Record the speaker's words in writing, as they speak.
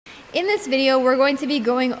In this video, we're going to be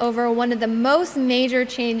going over one of the most major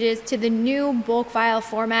changes to the new bulk file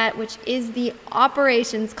format, which is the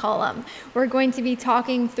operations column. We're going to be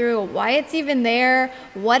talking through why it's even there,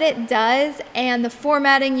 what it does, and the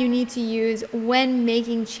formatting you need to use when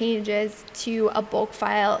making changes to a bulk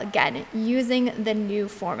file, again, using the new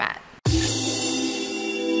format.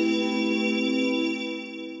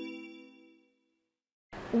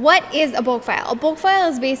 What is a bulk file? A bulk file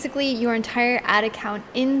is basically your entire ad account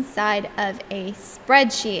inside of a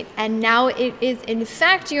spreadsheet. And now it is in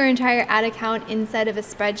fact your entire ad account inside of a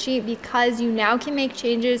spreadsheet because you now can make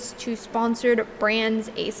changes to sponsored brands,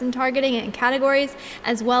 ASIN targeting and categories,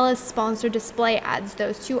 as well as sponsored display ads.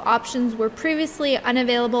 Those two options were previously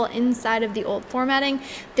unavailable inside of the old formatting.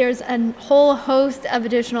 There's a whole host of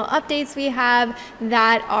additional updates we have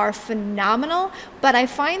that are phenomenal, but I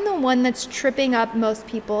find the one that's tripping up most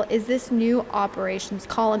people is this new operations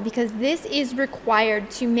column, because this is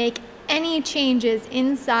required to make any changes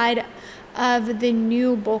inside of the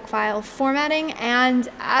new bulk file formatting. And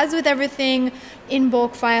as with everything in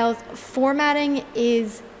bulk files, formatting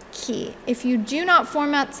is key. If you do not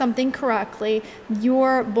format something correctly,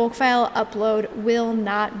 your bulk file upload will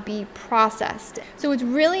not be processed. So it's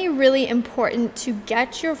really, really important to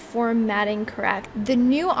get your formatting correct. The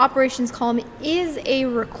new operations column is a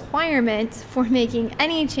requirement for making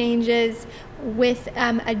any changes with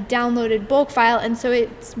a downloaded bulk file, and so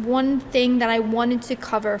it's one thing that I wanted to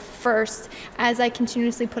cover first as I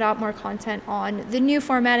continuously put out more content on the new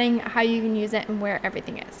formatting, how you can use it, and where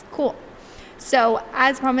everything is. Cool. So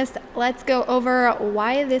as promised, let's go over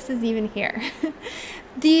why this is even here.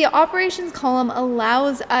 The operations column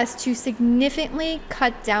allows us to significantly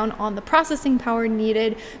cut down on the processing power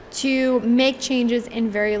needed to make changes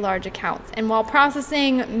in very large accounts. And while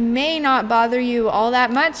processing may not bother you all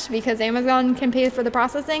that much because Amazon can pay for the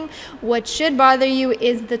processing, what should bother you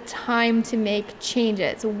is the time to make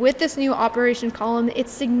changes. With this new operations column, it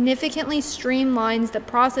significantly streamlines the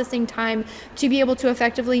processing time to be able to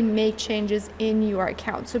effectively make changes in your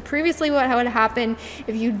account. So previously what would happen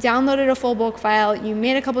if you downloaded a full bulk file, you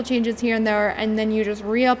made a couple changes here and there, and then you just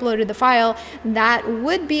re-uploaded the file, that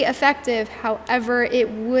would be effective. However, it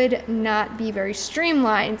would not be very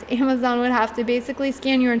streamlined. Amazon would have to basically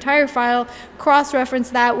scan your entire file, cross-reference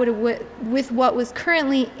that with what was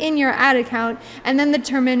currently in your ad account, and then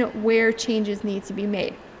determine where changes need to be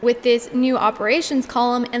made. With this new operations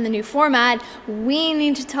column and the new format, we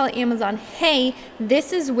need to tell Amazon, hey,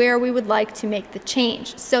 this is where we would like to make the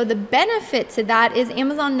change. So the benefit to that is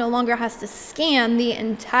Amazon no longer has to scan the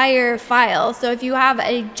entire file. So if you have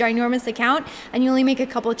a ginormous account and you only make a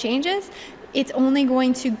couple of changes, it's only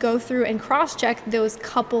going to go through and cross-check those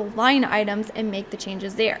couple line items and make the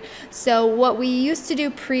changes there. So what we used to do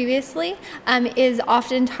previously is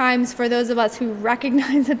oftentimes, for those of us who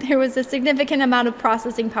recognize that there was a significant amount of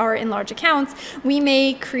processing power in large accounts, we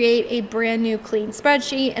may create a brand new clean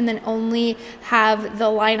spreadsheet and then only have the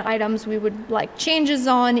line items we would like changes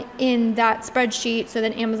on in that spreadsheet, so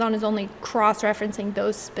then Amazon is only cross-referencing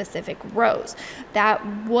those specific rows. That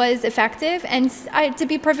was effective, and to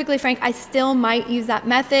be perfectly frank, I still might use that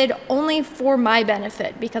method only for my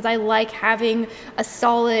benefit because I like having a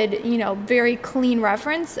solid, very clean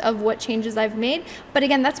reference of what changes I've made. But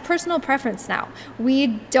again, that's personal preference now. We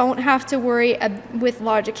don't have to worry with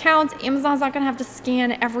large accounts. Amazon's not going to have to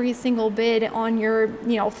scan every single bid on your,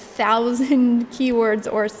 1,000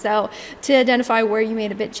 keywords or so to identify where you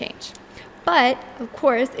made a bid change. But of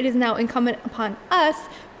course, it is now incumbent upon us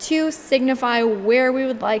to signify where we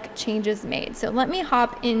would like changes made. So let me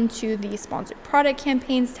hop into the sponsored product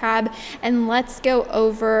campaigns tab and let's go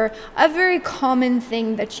over a very common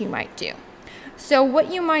thing that you might do. So what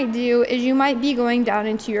you might do is you might be going down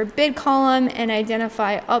into your bid column and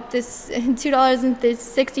identify, this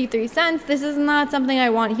 $2.63. This is not something I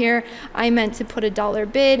want here. I meant to put a dollar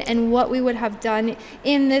bid. And what we would have done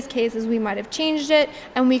in this case is we might have changed it,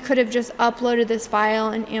 and we could have just uploaded this file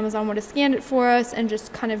and Amazon would have scanned it for us and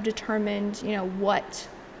just kind of determined, what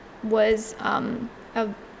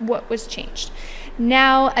was changed.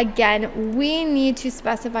 Now, again, we need to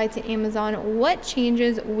specify to Amazon what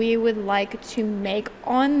changes we would like to make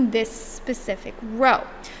on this specific row.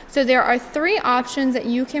 So there are 3 options that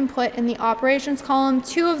you can put in the operations column.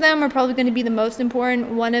 2 of them are probably going to be the most important.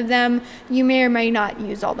 One of them you may or may not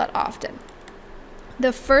use all that often.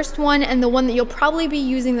 The first one, and the one that you'll probably be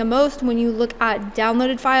using the most when you look at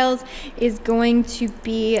downloaded files, is going to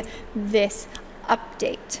be this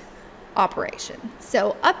update. operation.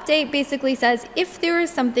 So update basically says if there is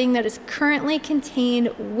something that is currently contained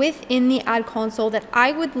within the ad console that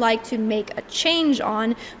I would like to make a change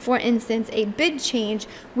on, for instance, a bid change,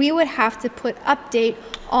 we would have to put update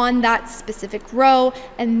on that specific row.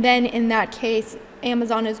 And then in that case,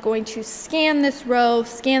 Amazon is going to scan this row,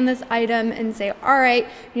 scan this item, and say, all right,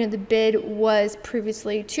 the bid was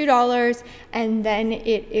previously $2 and then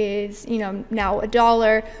it is, now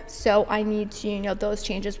 $1. So I need to, those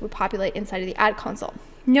changes would populate inside of the ad console.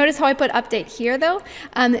 Notice how I put update here though.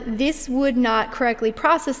 This would not correctly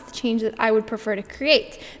process the change that I would prefer to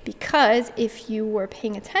create, because if you were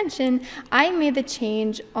paying attention, I made the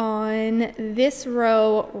change on this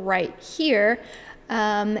row right here.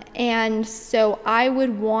 And so I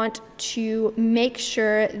would want to make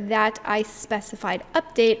sure that I specified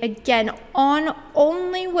update again on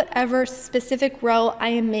only whatever specific row I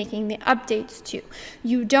am making the updates to.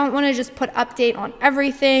 You don't want to just put update on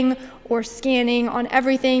everything or scanning on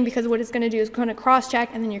everything, because what it's going to do is going to cross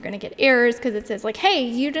check and then you're going to get errors because it says like, hey,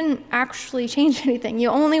 you didn't actually change anything. You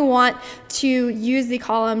only want to use the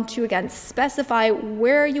column to again specify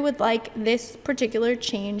where you would like this particular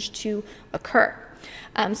change to occur.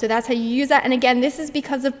 So that's how you use that. And again, this is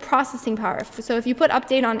because of processing power. So if you put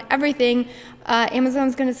update on everything,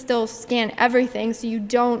 Amazon's going to still scan everything, so you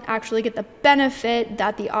don't actually get the benefit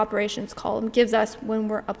that the operations column gives us when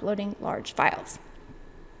we're uploading large files.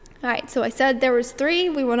 All right, so I said there was 3.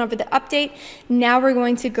 We went over the update. Now we're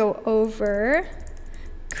going to go over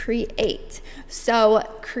create. So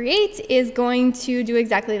create is going to do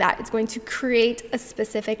exactly that. It's going to create a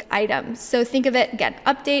specific item. So think of it again,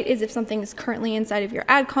 update is if something is currently inside of your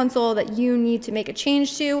ad console that you need to make a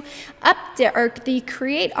change to. Update, or the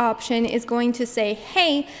create option, is going to say,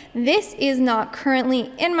 hey, this is not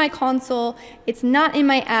currently in my console, it's not in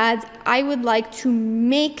my ads, I would like to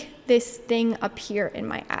make this thing appear in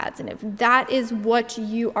my ads. And if that is what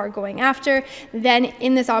you are going after, then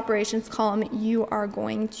in this operations column, you are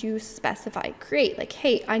going to specify create. Like,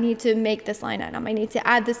 hey, I need to make this line item. I need to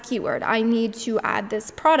add this keyword. I need to add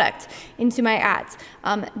this product into my ads.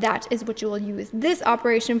 That is what you will use this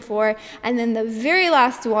operation for. And then the very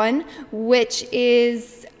last one, which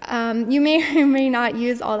is you may or may not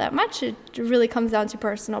use all that much, it really comes down to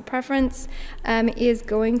personal preference, is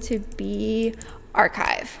going to be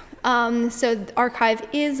archive. So archive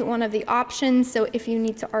is one of the options. So if you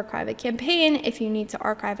need to archive a campaign, if you need to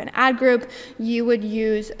archive an ad group, you would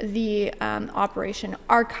use the operation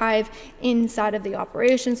archive inside of the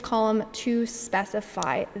operations column to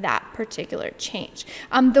specify that particular change.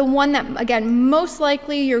 The one that, again, most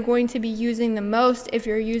likely you're going to be using the most if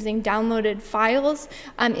you're using downloaded files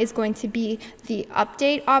is going to be the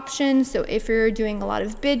update option. So if you're doing a lot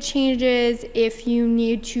of bid changes, if you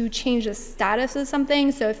need to change the status of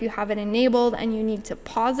something, so if you have it enabled and you need to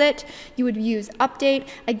pause it, you would use update.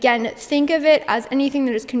 Again, think of it as anything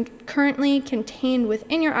that is currently contained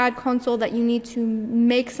within your ad console that you need to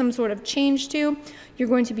make some sort of change to. You're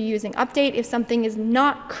going to be using update. If something is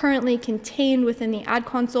not currently contained within the ad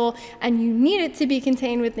console and you need it to be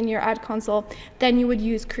contained within your ad console, then you would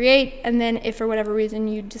use create. And then if for whatever reason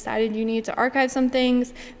you decided you need to archive some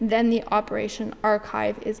things, then the operation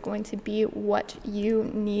archive is going to be what you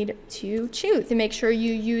need to choose. And make sure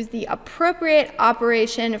you use the appropriate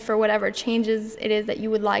operation for whatever changes it is that you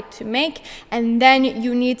would like to make. And then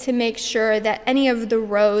you need to make sure that any of the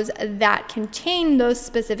rows that contain those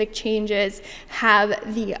specific changes have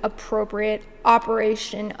the appropriate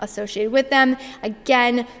operation associated with them,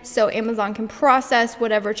 again, so Amazon can process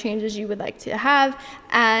whatever changes you would like to have,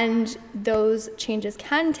 and those changes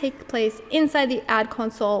can take place inside the ad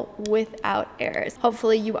console without errors.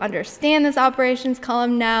 Hopefully you understand this operations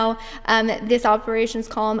column now. This operations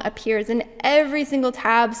column appears in every single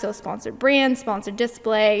tab, so sponsored brands, sponsored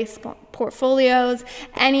display, portfolios.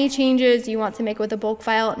 Any changes you want to make with a bulk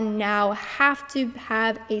file now have to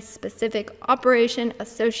have a specific operation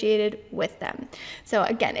associated with them. So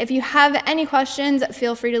again, if you have any questions,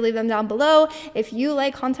 feel free to leave them down below. If you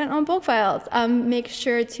like content on bulk files, make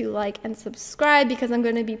sure to like and subscribe, because I'm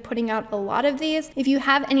going to be putting out a lot of these. If you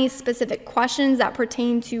have any specific questions that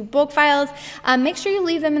pertain to bulk files, make sure you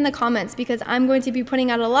leave them in the comments, because I'm going to be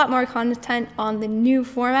putting out a lot more content on the new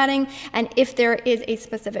formatting. And if there is a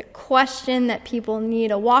specific question that people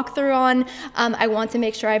need a walkthrough on, I want to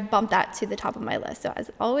make sure I bump that to the top of my list. So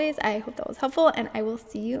as always, I hope that was helpful, and I will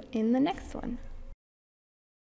see you in the next one.